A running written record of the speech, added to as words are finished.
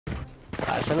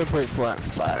7.4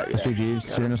 flat.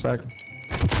 SGG's here in a sec.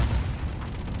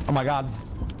 Oh my god.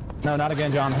 No, not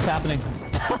again, John. What's happening?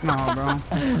 No, bro.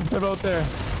 They're both there.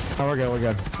 Oh, we're good. We're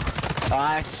good.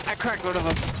 I cracked one of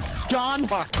them. John,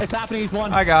 it's happening. He's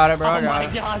one. I got it, bro. Oh my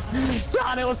god,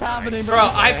 John, it was happening, bro.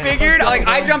 Bro, I figured, like,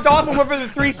 I jumped off and went for the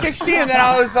 360, and then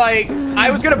I was like,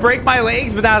 I was gonna break my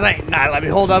legs, but then I was like, nah, let me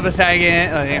hold up a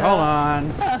second. Like, hold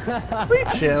on. We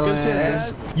chilling.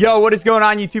 Yo, what is going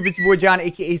on, YouTube? It's your boy John,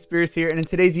 aka Speros here, and in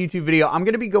today's YouTube video, I'm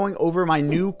gonna be going over my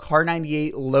new Kar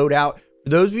 98 loadout. For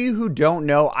those of you who don't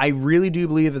know, I really do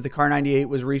believe that the Kar 98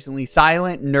 was recently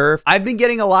silent nerfed. I've been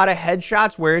getting a lot of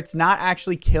headshots where it's not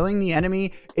actually killing the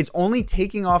enemy. It's only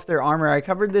taking off their armor. I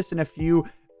covered this in a few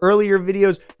earlier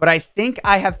videos, but I think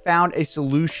I have found a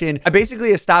solution. I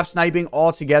basically have stopped sniping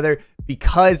altogether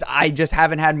because I just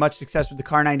haven't had much success with the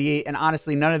Kar 98. And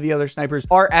honestly, none of the other snipers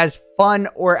are as fun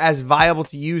or as viable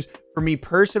to use for me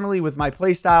personally with my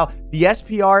playstyle. The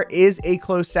SPR is a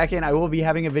close second. I will be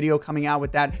having a video coming out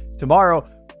with that tomorrow.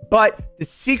 But the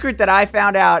secret that I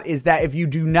found out is that if you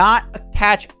do not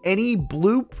attach any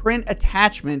blueprint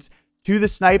attachments to the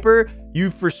sniper, you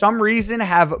for some reason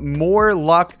have more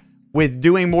luck with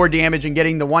doing more damage and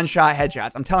getting the one-shot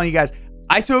headshots. I'm telling you guys,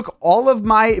 I took all of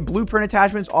my blueprint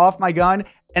attachments off my gun,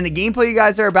 and the gameplay you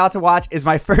guys are about to watch is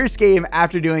my first game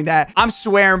after doing that. I'm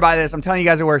swearing by this. I'm telling you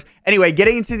guys it works. Anyway,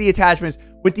 getting into the attachments.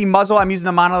 With the muzzle, I'm using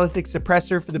the monolithic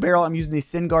suppressor. For the barrel, I'm using the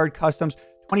SynGuard Customs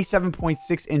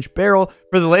 27.6-inch barrel.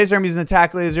 For the laser, I'm using the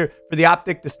tack laser. For the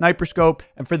optic, the sniper scope.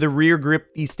 And for the rear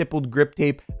grip, the stippled grip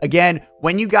tape. Again,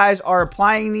 when you guys are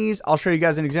applying these, I'll show you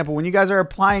guys an example. When you guys are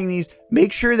applying these,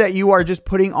 make sure that you are just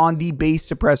putting on the base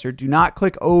suppressor. Do not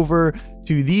click over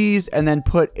to these and then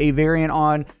put a variant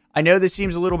on. I know this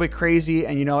seems a little bit crazy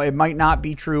and, you know, it might not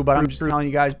be true, but I'm just telling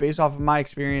you guys based off of my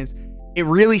experience, it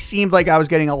really seemed like I was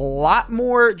getting a lot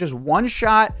more just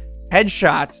one-shot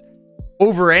headshots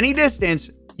over any distance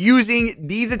using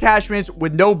these attachments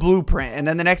with no blueprint. And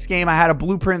then the next game I had a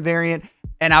blueprint variant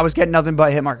and I was getting nothing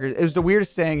but hit markers. It was the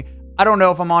weirdest thing. I don't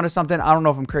know if I'm onto something. I don't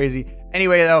know if I'm crazy.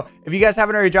 Anyway, though, if you guys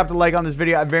haven't already dropped a like on this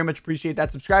video, I very much appreciate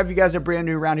that. Subscribe if you guys are brand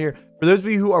new around here. For those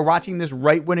of you who are watching this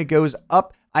right when it goes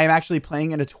up, I am actually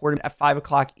playing in a tournament at 5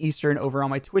 o'clock Eastern over on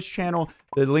my Twitch channel.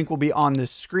 The link will be on the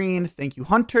screen. Thank you,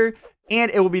 Hunter.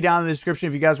 And it will be down in the description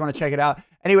if you guys want to check it out.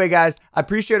 Anyway, guys, I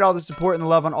appreciate all the support and the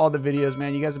love on all the videos,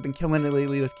 man. You guys have been killing it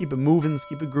lately. Let's keep it moving. Let's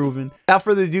keep it grooving. Without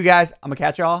further ado, guys, I'm going to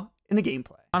catch y'all in the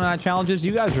gameplay. On that challenges,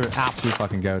 you guys are absolute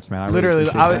fucking goats, man. I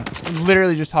was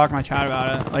literally just talking to my chat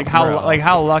about it. Like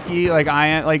how lucky like I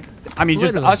am. Like, I mean,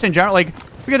 just us in general. Like,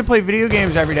 we get to play video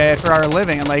games every day for our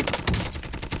living, and like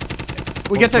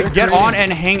we get to get on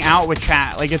and hang out with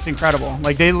chat. Like, it's incredible.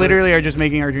 Like, they literally are just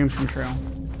making our dreams come true.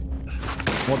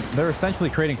 Well, they're essentially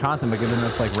creating content by giving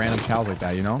us like random challenges like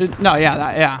that, you know? No,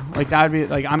 yeah, like that would be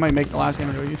like I might make the last game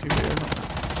into a YouTube video.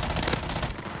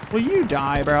 Will you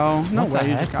die, bro? No way.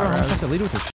 You just got res. Lead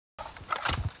with this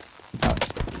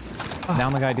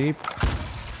down the guy deep.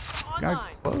 Guy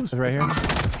close right here.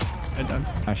 Done.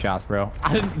 Nice shots, bro.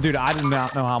 Dude, I did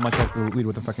not know how much I have to lead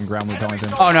with the fucking ground loop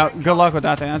Pellington. Oh no, good luck with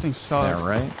that thing. That thing's so. Yeah,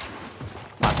 right.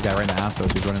 Lots of guy right in the ass though.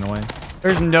 She's running away.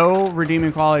 There's no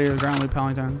redeeming quality of the ground loop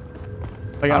Pellington.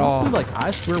 Like at all. Like, I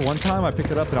swear one time I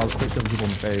picked it up and I was pushing people in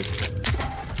the face.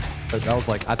 Like, that was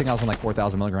like, I think I was on like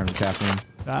 4,000 milligrams of caffeine.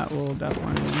 That will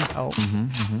definitely help.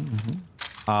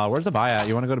 Where's the buy at?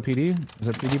 You want to go to PD? Is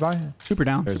it PD buy? Super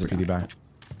down. There's super a PD down. buy.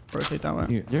 Rotate that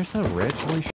way. You're so rich.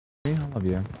 Holy shit. I love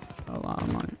you. A lot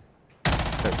of money.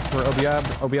 For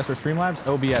OBS or Streamlabs?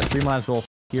 OBS. Streamlabs will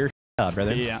hear up,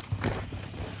 brother. Yeah.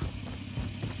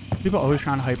 People always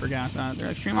trying to hyper gas that. They're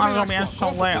like, Streamlabs OBS so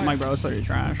late. I'm like, bro, it's literally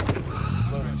trash.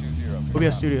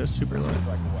 OBS Studio is super low.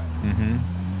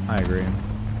 I agree.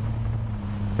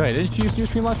 Wait, didn't you use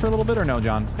Streamlabs for a little bit or no,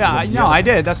 John? Yeah, no, I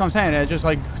did. That's what I'm saying. It just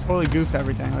like totally goofed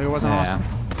everything. Like, it wasn't awesome.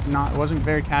 It wasn't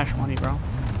very cash money, bro.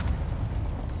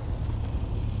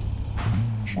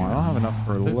 Well, I don't have enough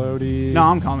for Lodi. No,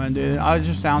 I'm coming, dude. I was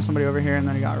just down somebody over here and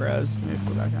then he got res. Maybe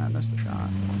flew back out. Missed the shot.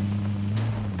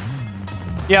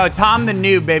 Yo, Tom the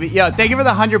noob, baby. Yo, thank you for the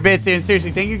 100 bits, dude.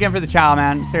 Seriously, thank you again for the chow,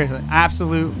 man. Seriously,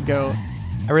 absolute goat.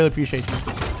 I really appreciate you.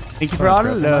 Thank you for all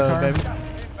the love, baby.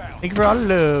 Thank you for all the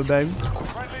love, baby.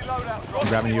 You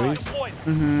grabbing UAVs?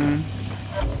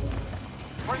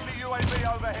 Friendly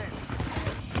UAV overhead.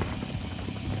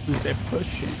 Who's they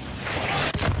pushing?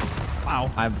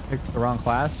 Wow. I picked the wrong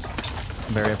class.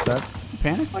 I'm very upset. You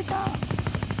panic like that?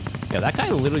 Yeah, that guy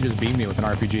literally just beamed me with an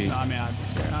RPG. No, I mean, I'm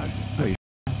just scared.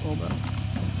 A little bit.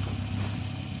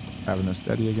 Having this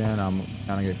steady again. I'm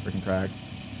gonna get freaking cracked.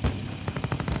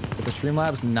 But the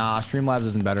Streamlabs? Nah, Streamlabs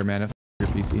isn't better, man. If your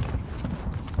PC.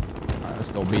 Alright, let's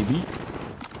go, baby.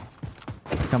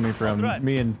 coming from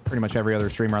me and pretty much every other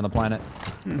streamer on the planet.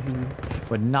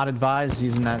 Would not advise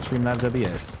using that Streamlabs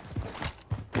OBS.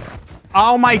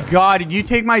 Oh my god, did you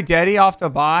take my daddy off the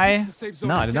buy?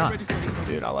 No, I did not.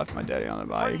 Dude, I left my daddy on the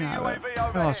buy. You can have it.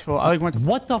 I lost full. I like went to...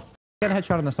 What the f? Get a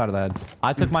headshot on the side of the head.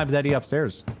 I took my daddy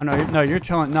upstairs. Oh, no, you're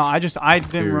chilling. No, I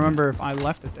didn't remember if I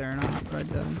left it there or not, but I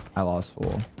did. I lost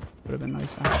full. Would have been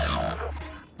nice.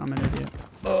 I'm an idiot.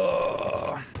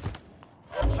 I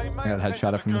got a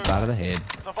headshot from the side of the head.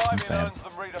 I'm sad.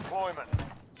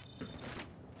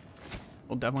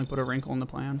 We'll definitely put a wrinkle in the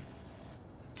plan.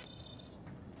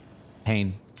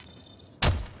 Pain.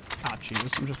 Ah,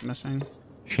 Jesus, I'm just missing.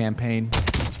 Champagne.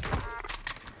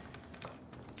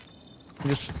 I'm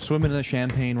just swimming in the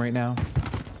champagne right now.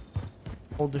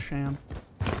 Hold the sham.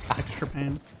 Extra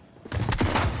pain.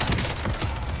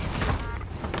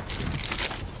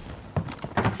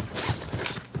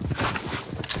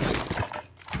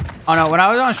 Oh no, when I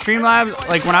was on Streamlabs,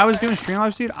 like when I was doing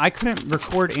Streamlabs, dude, I couldn't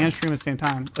record and stream at the same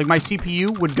time. Like my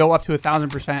CPU would go up to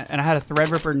 1000%, and I had a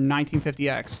Threadripper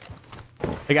 1950X.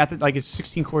 Like it's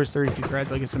 16 cores, 32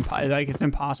 threads. Like it's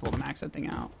impossible to max that thing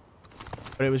out.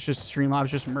 But it was just Streamlabs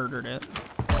just murdered it.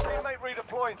 Teammate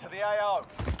redeploying to the AO.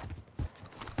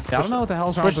 Yeah, I don't know what the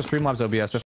hell's wrong with the Streamlabs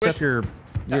OBS. Except your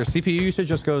CPU usage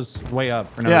just goes way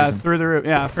up for no reason. Through the roof.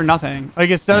 Yeah, for nothing. Like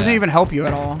it doesn't even help you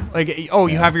at all. Like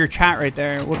you have your chat right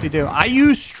there. What do you do? I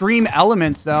use Stream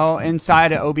Elements though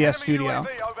inside of OBS Studio.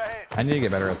 I need to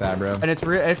get better at that, bro. And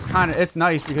it's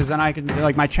nice because then I can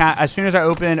like my chat as soon as I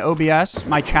open OBS,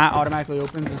 my chat automatically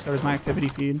opens and so does my activity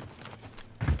feed.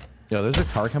 Yo, there's a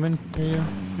car coming near you.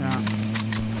 Yeah.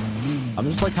 I'm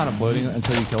just like kind of floating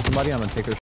until you kill somebody. I'm gonna take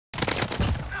their.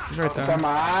 He's right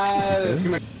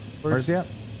there. Where's he at?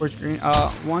 Where's green?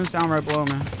 One's down right below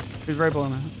me. He's right below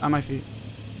me. On my feet.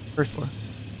 First floor.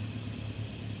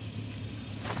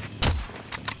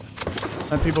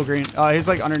 And people green. He's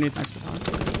like underneath next to Tom.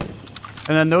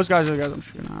 And then those guys are the guys I'm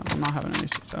shooting at. I'm not having any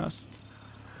success.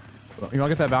 You want to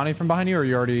get that bounty from behind you, or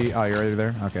you already? Oh, you're already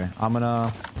there. Okay, I'm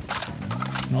gonna.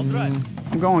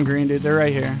 I'm going green, dude. They're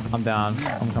right here. I'm down.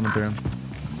 I'm coming through.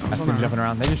 I see them jumping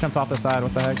around. They just jumped off the side.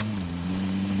 What the heck?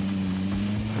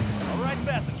 All right,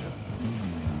 passenger.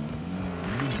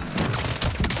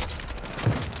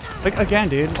 Like again,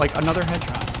 dude. Like another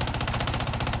headshot.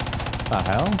 The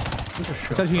hell?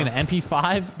 It says you an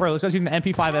MP5, bro. It says you an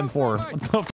MP5 M4. What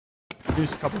the? F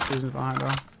He's a couple seasons behind, bro.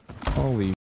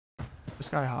 Holy. This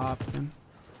guy hopped in.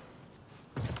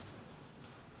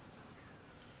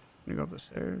 You go up the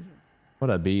stairs.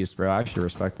 What a beast, bro. I actually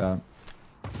respect that.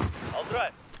 All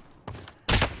right.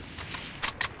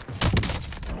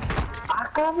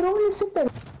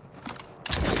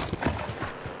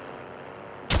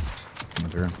 Come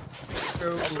through.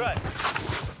 All right.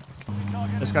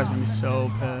 This guy's gonna be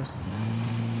so pissed.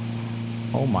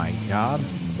 Oh my god.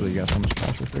 So you got so much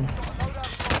cash for free.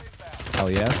 Hell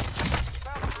yes.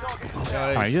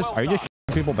 Are you just shooting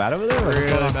people bad over there? Or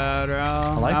Really bad, bro.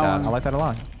 I like that. I like that a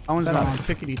lot. That one's going on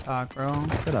pickety talk, bro.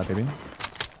 Good up, baby.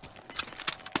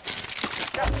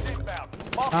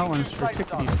 That one's for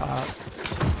pickety talk.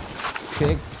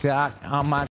 Tick tock on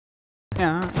my.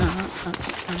 Yeah.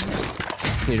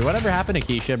 Dude, whatever happened to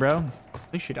Keisha, bro? I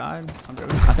think she died.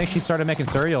 I think she started making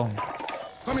cereal.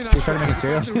 She started making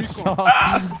cereal. Just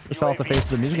fell off the face of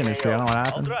the music industry. I don't know what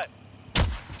happened.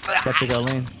 Got to go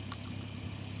lean.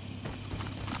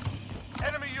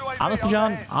 Honestly,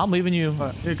 John, I'm leaving you.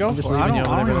 Here, go I'm just for it. leaving you over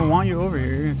I don't there, even bro. want you over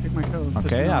here. You're gonna take my kill.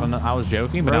 Okay, I don't know. I was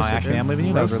joking, but now I actually am leaving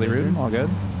you. That was really rude. All good.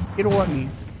 You know what me?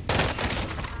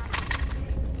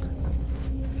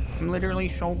 I'm literally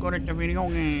so good at the video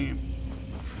game.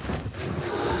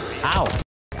 Ow!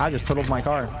 I just totaled my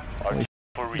car.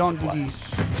 Don't do this.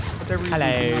 Whatever you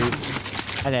Hello. do.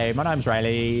 Hello, my name's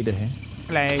Riley.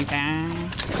 Hello, Dan.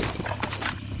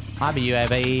 I'll be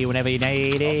UAV whenever you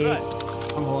need it.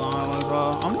 I'm holding on as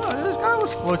well. This guy was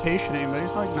flotationing, but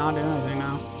he's like not doing anything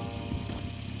now.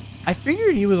 I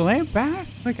figured he would lay back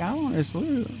like out on his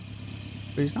loot,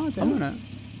 but he's not doing it.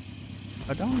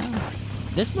 I don't know.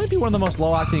 This might be one of the most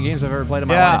low-octane games I've ever played in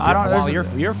my life. Yeah, I don't. Wow,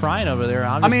 you're frying over there.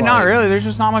 I mean, not really. There's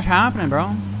just not much happening,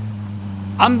 bro.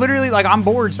 I'm literally like I'm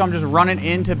bored, so I'm just running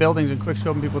into buildings and quick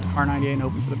scoping people with the car 98 and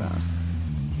hoping for the best.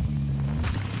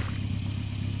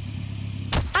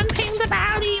 Unping the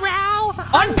bounty, Ralph!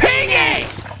 Unping it!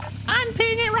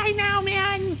 Unping it right now,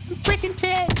 man! I'm freaking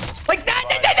pissed! Like that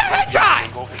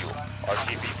headshot! Go fuel.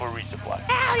 RTB for resupply.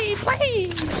 Allie,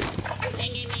 please!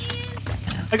 Unping it,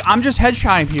 man! Like I'm just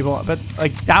headshotting people, but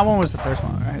like that one was the first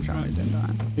one. I headshot he didn't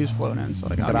die. He was floating in, so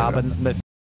like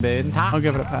I'll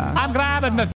give it a pass. I'm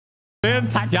grabbing the boom,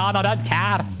 y'all don't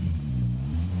care.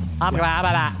 I'm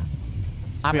grabbing that.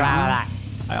 I'm grabbing that.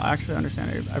 I actually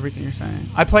understand everything you're saying.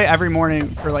 I play every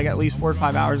morning for like at least 4 or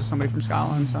 5 hours with somebody from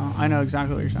Scotland, so I know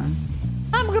exactly what you're saying.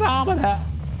 I'm gonna that.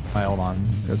 Wait, hold on.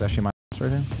 There's actually my right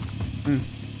here.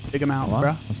 Dig him out, Hold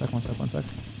bro. on. One sec.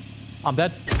 I'm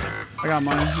dead. I got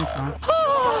money.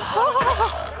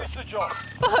 Finish the job.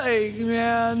 Hey,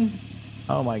 man.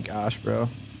 Oh my gosh, bro.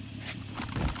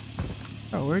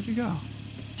 Bro, where'd you go?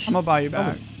 I'm gonna buy you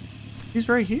back. He's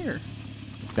right here.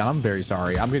 God, I'm very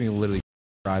sorry. I'm getting literally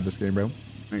fried this game, bro.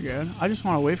 You're good. I just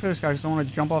want to wait for this guy because I want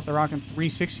to jump off the rock and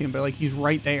 360 him, but like he's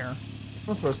right there. I'm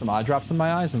gonna throw some eye drops in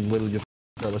my eyes and literally just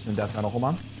start listening to death metal. Hold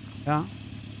on. Yeah.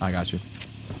 I got you.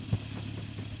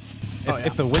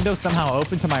 If the window somehow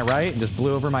opened to my right and just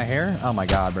blew over my hair, oh my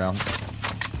god, bro.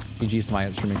 GG's to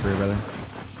my streaming career, brother.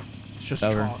 It's just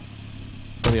over.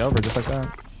 Really over, just like that.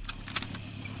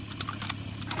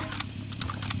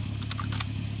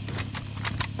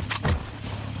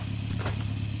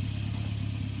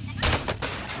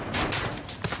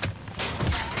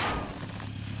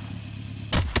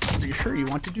 Are you sure you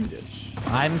want to do this?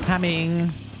 I'm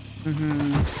coming.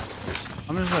 I'm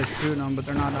just like shooting them, but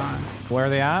they're not dying. Where are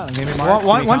they at? Give me mark.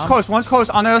 One's close. One's close.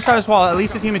 On the other side of this wall. At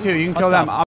least a team of 2. You can kill them.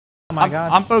 Oh my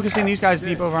god. I'm focusing these guys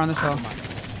deep over on this hill.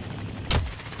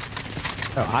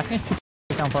 Oh, I can't shoot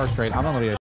down far straight. I'm not gonna be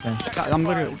a I'm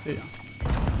literally. Wait,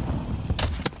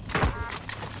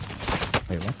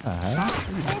 what the heck?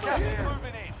 Gas is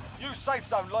moving in. New safe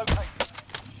zone located.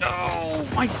 Oh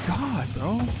my god,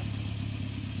 bro.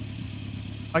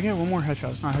 I get one more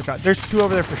headshot. It's not a headshot. There's 2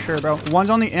 over there for sure, bro. One's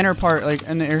on the inner part, like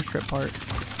in the airstrip part.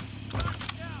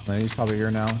 He's probably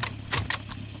here now. Do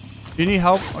you need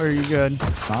help or are you good? No,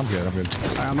 I'm good. I'm good.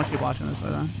 Alright, I'm gonna keep watching this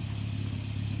way then.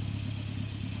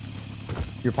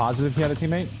 You're positive he had a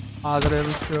teammate? Positive,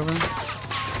 there's 2 over.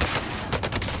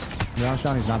 Yeah,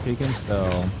 Sean, he's not peeking,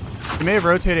 so. He may have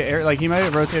rotated air, like he might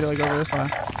have rotated like over this way. You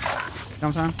know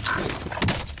what I'm saying?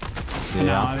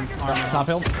 Yeah. No, Top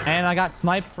hill. And I got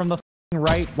sniped from the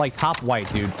right, like top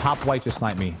white, dude. Top white just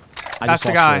sniped me. That's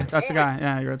the guy. That's the guy.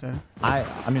 Yeah, you rotated. I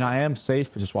mean, I am safe,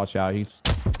 but just watch out. He's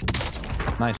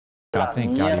nice shot.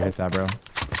 Thank God you hit that, bro.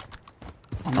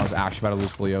 I was actually about to lose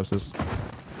scoliosis.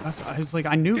 I was like,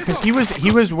 I knew because he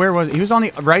was where was he? He was on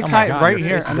the right side, God, right your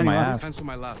here, face and is then in he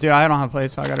my left. ass. Dude, I don't have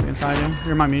plates, so I gotta be inside you.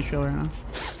 You're my meat shield right now.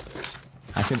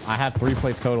 I have 3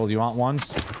 plates total. Do you want ones?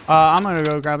 I'm gonna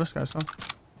go grab this guy stuff.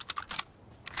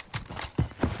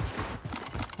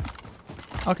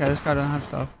 Okay, this guy doesn't have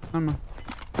stuff. Never mind.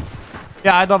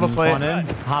 Yeah, I'd love a plate. In,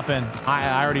 hop in.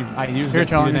 I used You're it.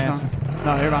 chilling. No,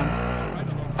 you're fine.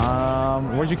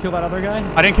 Where'd you kill that other guy?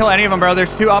 I didn't kill any of them, bro.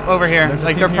 There's 2 up over here. There's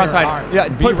Like they're front side. Right. Yeah,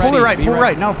 pull the right. Pull ready.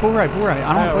 right. No, pull right. Pull right.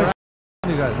 I don't want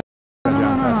These guys. No.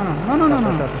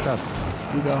 Trust.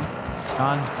 You go.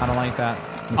 John, I don't like that.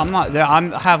 I'm not.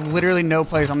 I have literally no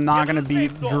place. I'm not gonna be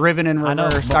driven in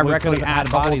reverse directly at the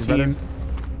bodies, team.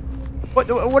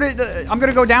 What is I'm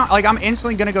gonna go down. Like I'm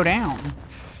instantly gonna go down.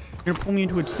 You're gonna pull me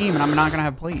into a team, and I'm not gonna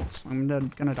have plates. I'm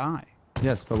gonna die.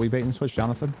 Yes, but we bait and switch,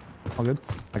 Jonathan. All good.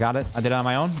 I got it. I did it on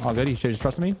my own. All good. You should just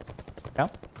trust me.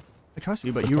 Yep. I trust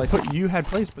you, but you had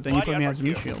plates, but then you put me as a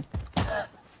meat shield.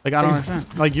 Like I don't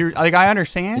understand. Like I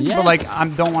understand, but like I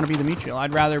don't want to be the meat shield.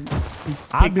 I'd rather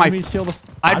take my meat shield.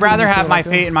 I'd rather have my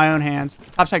fate in my own hands.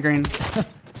 Topside green. For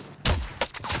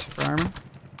armor.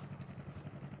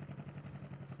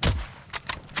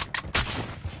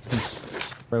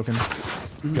 Broken.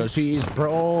 Cause she's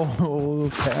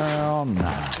broken. Yeah.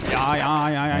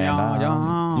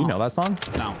 You know that song?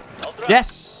 No.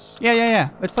 Yes. Yeah.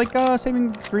 It's like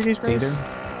saving 3 days grace. Or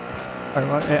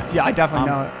what? Yeah, I definitely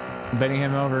know it. Bending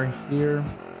him over here.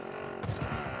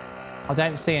 I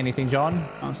didn't say anything, John.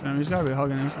 Oh, so he's gotta be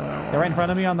hugging us. They're right in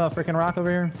front of me on the freaking rock over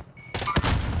here.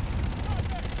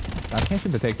 I can't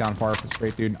shoot the takedown far if it's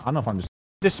straight, dude. I don't know if I'm just.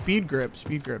 The speed grip.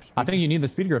 I think you need the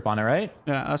speed grip on it, right?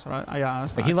 Yeah, that's what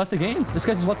that's like he left the game. This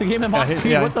guy just left the game and what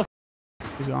the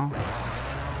he's gone.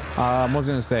 What was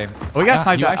I gonna say? Oh, we got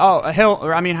sniped. Oh, a hill,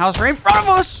 or I mean house right in front of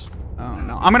us. Oh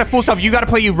no. I'm gonna full stuff. You gotta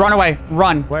play you. Run away.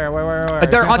 Run. Where?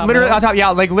 They're on, literally on top. Yeah,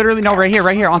 like literally no, right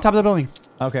here, on top of the building.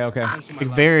 Okay. Like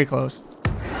very close.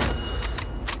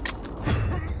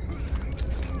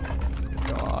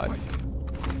 God.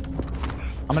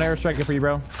 I'm gonna airstrike it for you,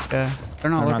 bro. Yeah. They're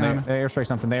not looking at me. They airstrike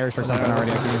something. They airstrike something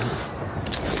already.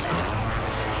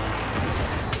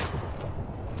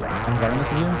 I'm guarding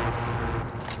this with you.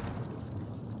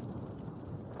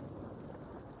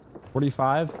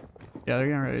 45. Yeah, they're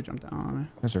getting ready to jump down on me.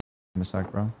 There's in a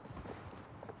sec, bro.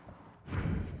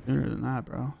 Sooner than that,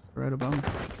 bro. They're right above me.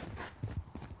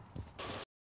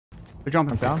 They're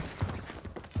jumping down.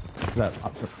 Is that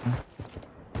up?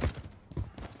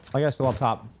 I guess still up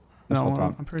top.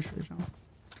 No, I'm pretty sure he's jumping.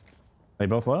 They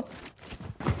both what?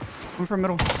 One from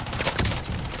middle.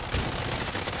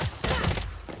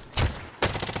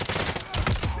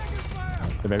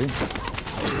 Hey, baby.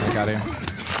 I got him.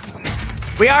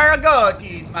 We are a good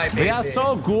team, my baby. We are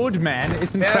so good, man.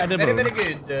 It's incredible. Very,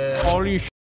 very good. Holy sh!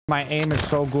 My aim is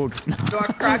so good. Can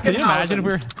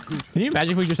you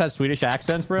imagine if we just had Swedish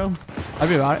accents, bro? I'd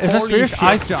be about it. Is that Holy Swedish?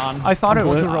 shit, John. I thought it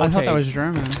was. I thought that rotate. was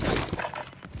German.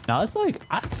 No, it's like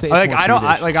I'd say. Like I don't.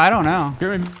 I don't know.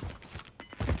 German.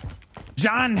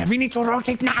 John, we need to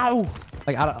rotate now.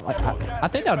 Like I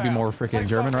think that would be more freaking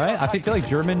German, right? I feel like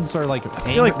Germans are like. I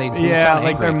feel like yeah,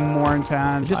 like angry. they're more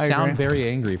intense. They just sound very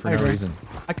angry for no reason.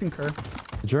 I concur.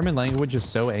 The German language is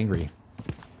so angry.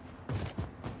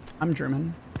 I'm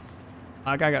German.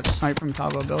 That guy got sniped from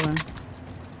top of a building.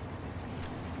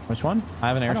 Which one? I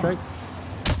have an airstrike.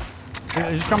 Yeah,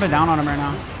 just jumping down on him right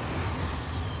now.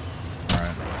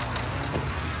 Alright.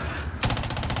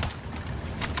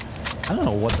 I don't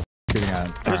know what the shooting at.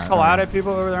 Just call out at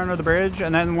people over there under the bridge,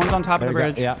 and then one's on top of the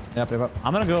bridge. Yep.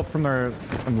 I'm gonna go up from the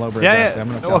low bridge. Yeah,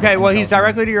 yeah. Okay, well, he's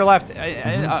directly to your left.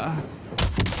 Down.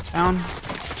 I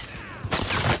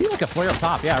feel like a flare up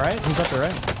top. Yeah, right? He's up there,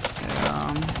 right?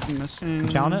 I'm missing.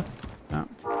 Challenge it? No.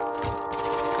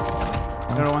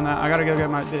 I gotta win that. I gotta go get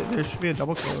my. There should be a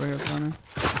double kill over here for me.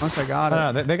 Once I got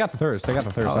it. No, they got the thirst. They got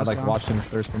the thirst. Oh, I like watching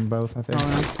thirst from both, I think.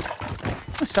 Oh, yeah.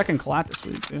 My second collat this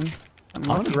week, dude. I'm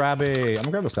gonna grab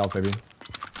a stealth, baby.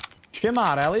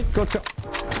 Shimmer, Ellie. Go on to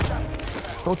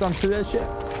that shit.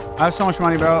 I have so much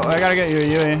money, bro. I gotta get you a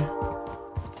Yui.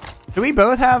 Do we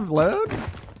both have load?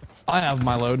 I have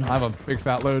my load. I have a big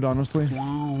fat load, honestly.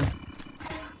 Wow.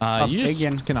 You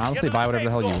just can honestly buy whatever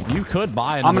the hell you could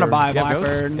buy. I'm gonna buy a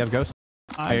Blackbird. You have ghosts?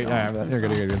 You're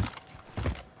good, you're good.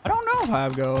 I don't know if I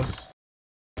have ghosts.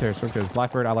 Here, switch goes.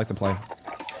 Blackbird, I like to play.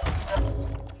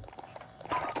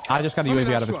 I just got a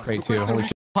UAV out of a crate too. Holy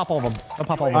shit. Pop all of them. I'll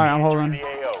pop all of them. Alright, I'm holding.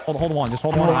 Hold one. Just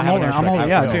hold I'm one. holding. I'm holding.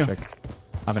 Yeah, too. I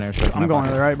have an airstrike. I'm going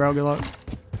to the right, bro. Good luck.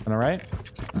 On the right?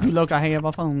 Good luck. I have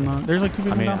a phone. There's like two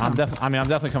people down. I'm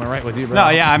definitely coming right with you, bro. No,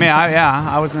 yeah.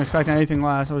 I wasn't expecting anything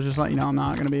less. I was just letting you know I'm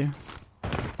not gonna be. Enemy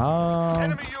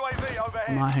UAV overhead.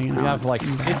 I'm not hanging out. We have like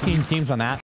 15 teams on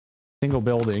that single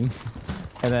building.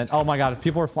 And then, oh my god,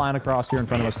 people are flying across here in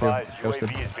front of us too. Ghosted.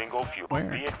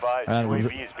 Where? And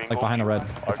like behind the red.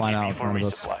 They're flying out in front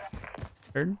of us.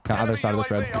 Third? The other side of this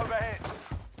red.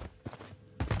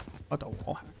 What the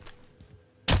wall?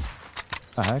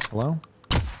 The heck? Hello?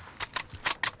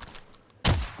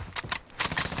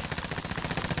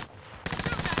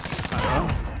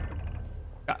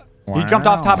 He jumped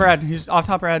off top red. He's off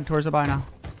top red towards the buy now.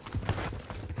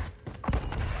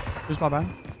 Just by.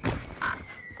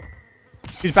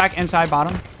 He's back inside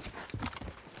bottom.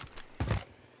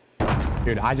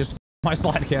 Dude, my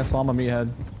slide cancel. I'm a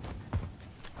meathead.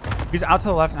 He's out to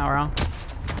the left now, bro.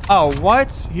 Oh,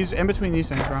 what? He's in between these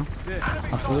things, bro.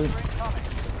 Absolutely.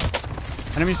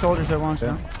 Enemy soldiers that wants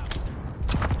to.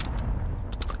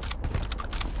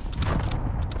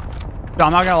 So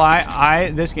I'm not gonna lie.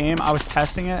 This game I was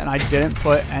testing it and I didn't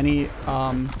put any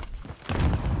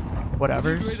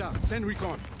whatevers.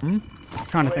 I'm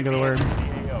trying to think of the word.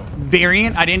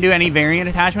 Variant. I didn't do any variant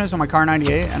attachments on my car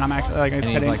 98, and I'm actually like it's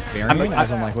hitting. Like variant?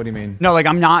 I'm like, what do you mean? No, like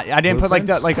I'm not. I didn't put like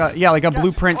the like a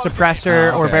blueprint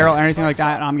suppressor or barrel or anything like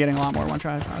that. And I'm getting a lot more one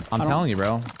try. I'm telling you,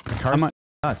 bro. Cars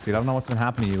nuts, dude. I don't know what's been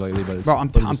happening to you lately, but it's bro, I'm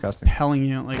disgusting. telling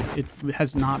you, like it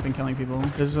has not been killing people.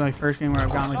 This is my first game where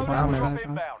I've gotten like a bunch of one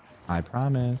tries. I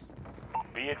promise.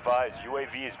 Be advised,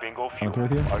 UAV is bingo fuel.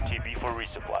 With you? RTB for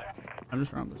resupply. I'm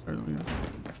just around this area.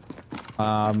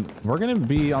 We're gonna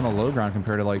be on the low ground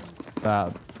compared to like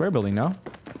that square building, no?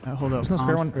 Hold up. There's no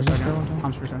spare one. For a second.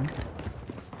 I'm for a second.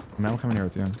 Man, I'm coming here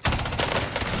with you.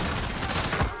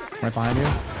 Right behind you.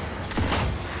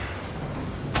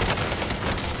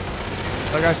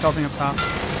 That guy's stealthing up top.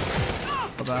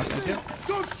 Go back. Thank you.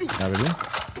 Yeah, we do.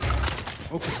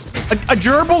 A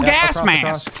gerbil gas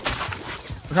mask.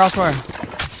 Across where?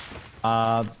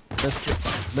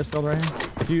 This build right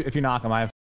here. If you knock him, I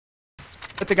have.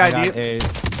 Hit the guy deep.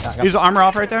 Use the armor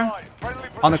off right there.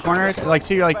 On the corner. Like,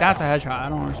 see, like that's a headshot. I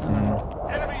don't understand that.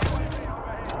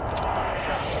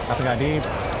 Got the guy deep.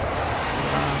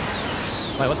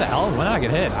 Wait, what the hell? When did I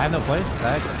get hit? I have no place.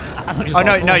 Oh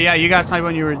no, yeah, you got sniped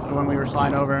when we were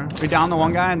sliding over. We downed the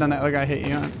one guy and then that other guy hit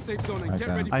you.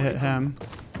 Okay. I hit him.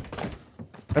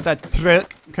 Got that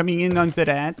truck coming in onto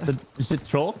that. Is it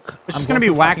truck? It's just gonna be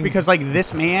whack because like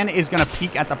this man is gonna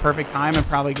peek at the perfect time and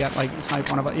probably get like snipe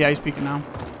one of us. Yeah, he's peeking now.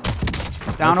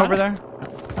 Down over there.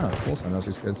 Oh, cool. So knows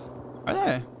these kids. Are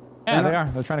they? Yeah, they are.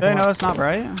 They're trying to. They know it's not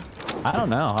right. I don't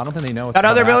know. I don't think they know. That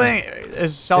other building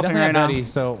is selfing right now.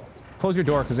 So close your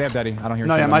door because they have Daddy. I don't hear.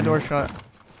 No, shit yeah, my under me. door's shut.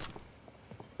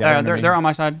 Yeah, Yeah, they're on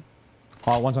my side.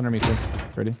 Oh, one's under me too.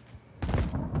 Ready?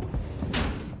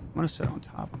 I'm gonna sit on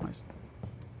top of my.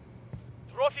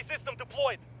 Trophy system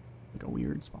deployed. Like a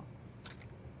weird spot.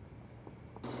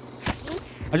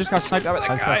 I just got sniped out with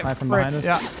that I just got guy. sniped from Frick, behind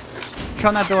us. Yeah.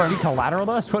 Shut that door. He collateral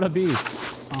us? What a beast.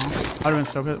 Oh, I'd have been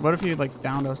so good. What if he like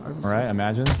downed us? All right,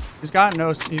 imagine. He's got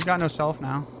no self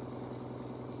now.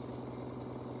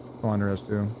 Go under us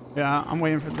too. Yeah, I'm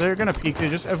waiting for. They're gonna peek. Dude.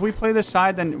 Just if we play this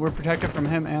side, then we're protected from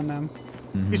him and them.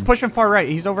 Mm-hmm. He's pushing far right.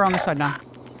 He's over on this side now.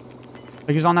 Like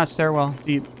he's on that stairwell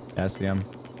deep. Yeah, I see him.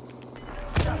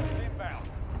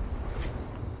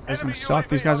 It's gonna suck.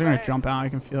 These guys are gonna jump out. I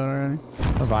can feel it already.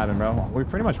 We're vibing, bro. We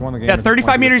pretty much won the game. Yeah,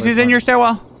 35 meters. He's in your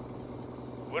stairwell.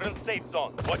 We're in safe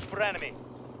zone. Watch for enemy.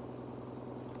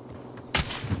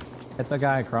 Hit the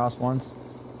guy across once.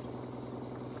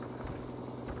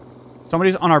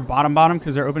 Somebody's on our bottom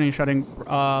because they're opening and shutting,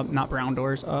 not brown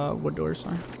doors, wood doors.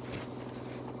 Sorry.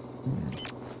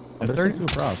 Oh, there's two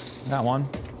across. Got one.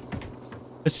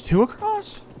 It's two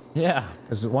across? Yeah,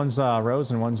 because one's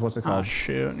Rose and one's what's it Oh, called?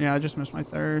 shoot. Yeah, I just missed my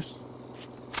thirst.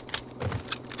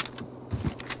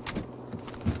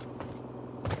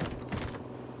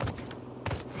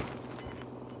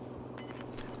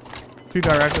 Two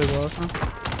directly below us, huh?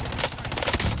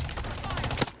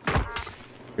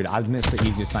 Dude, I've missed the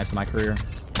easiest snipes in my career.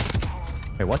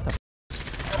 Wait, what the?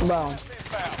 No.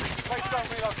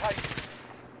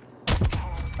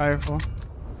 Careful.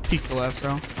 Peek the left,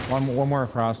 bro. One more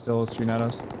across still shooting at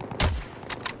us.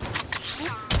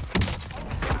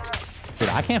 Dude,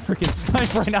 I can't freaking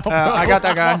snipe right now, bro. I got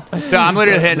that guy. Dude, I'm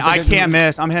literally hitting. I can't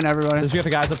miss. I'm hitting everybody. Did you get the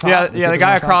guys up top? Yeah, the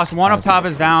guy across. One up top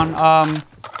is down.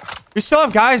 We still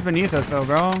have guys beneath us, though,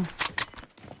 bro.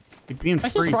 Like being I'm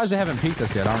free. surprised they haven't peeked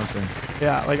us yet, honestly.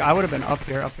 Yeah, like I would have been up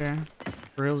here.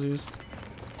 For realsies.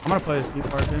 I'm gonna play this deep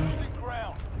part, dude.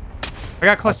 I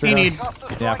got Clustini.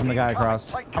 Yeah, from the guy across.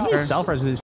 How many self-res do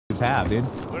these f***ers have, dude?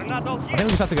 We're not all I think we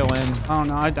just have to go in. Oh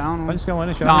no, I down I him. just go in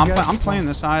and show No, them, I'm playing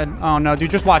this side. Oh no,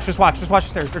 dude, just watch the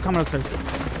stairs. They're coming upstairs. You're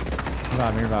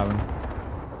vibing.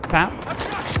 Pat.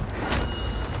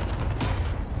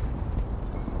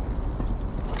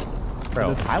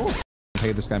 Bro, I will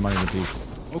pay this guy money to peek.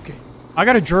 Okay. I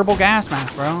got a gerbil gas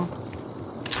mask, bro.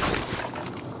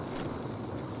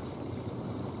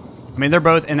 I mean, they're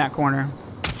both in that corner.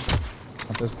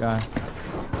 Not this guy.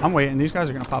 I'm waiting. These guys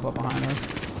are gonna pop up behind us.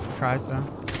 Try to.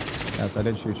 Yes, I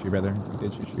did shoot you, brother. I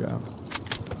did shoot you out.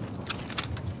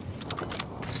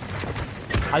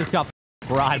 I just got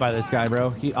fried by this guy, bro.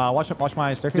 He watch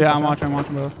my staircase. Yeah, I'm watching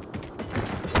both.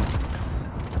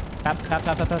 Tap.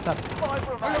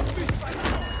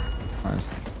 Nice.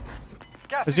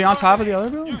 Is he on top of the other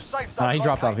building? He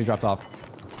dropped off.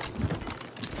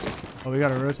 Oh, we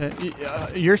gotta rotate.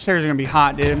 Your stairs are gonna be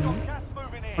hot, dude.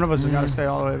 One of us has gotta stay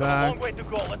all the way back. Long way to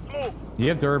go. Let's move. You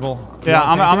have durable. Yeah,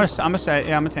 I'm gonna stay.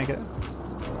 Yeah, I'm gonna tank it.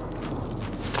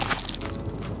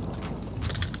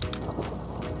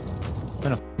 I'm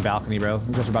in a balcony, bro.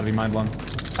 You guys are about to be mind blown.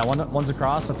 That one's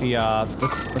across at the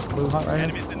this blue hut right here.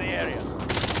 Enemies in the area.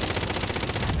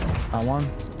 That one.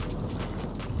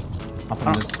 Up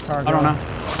on this car. I don't know.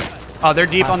 Oh, they're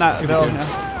deep on that building.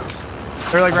 Yeah.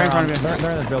 They're like right in front of you.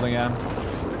 They're in this building, yeah.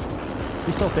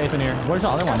 He's still safe in here. Where's the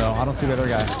other one, though? I don't see the other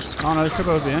guy. I don't know. They should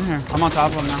both be in here. I'm on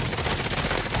top of them now.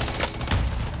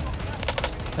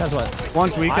 That's what.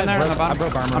 One's weak in there. On the bottom. I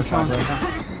broke armor. I'm showing.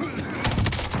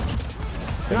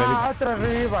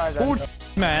 Good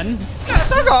man. Let's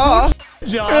go.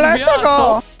 John, Let's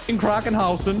go. In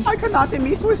Krakenhausen. I cannot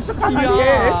miss with the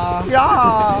Ja.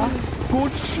 Yeah.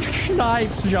 Good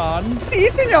snipes, John. Si,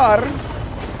 senor.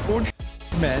 Good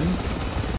man.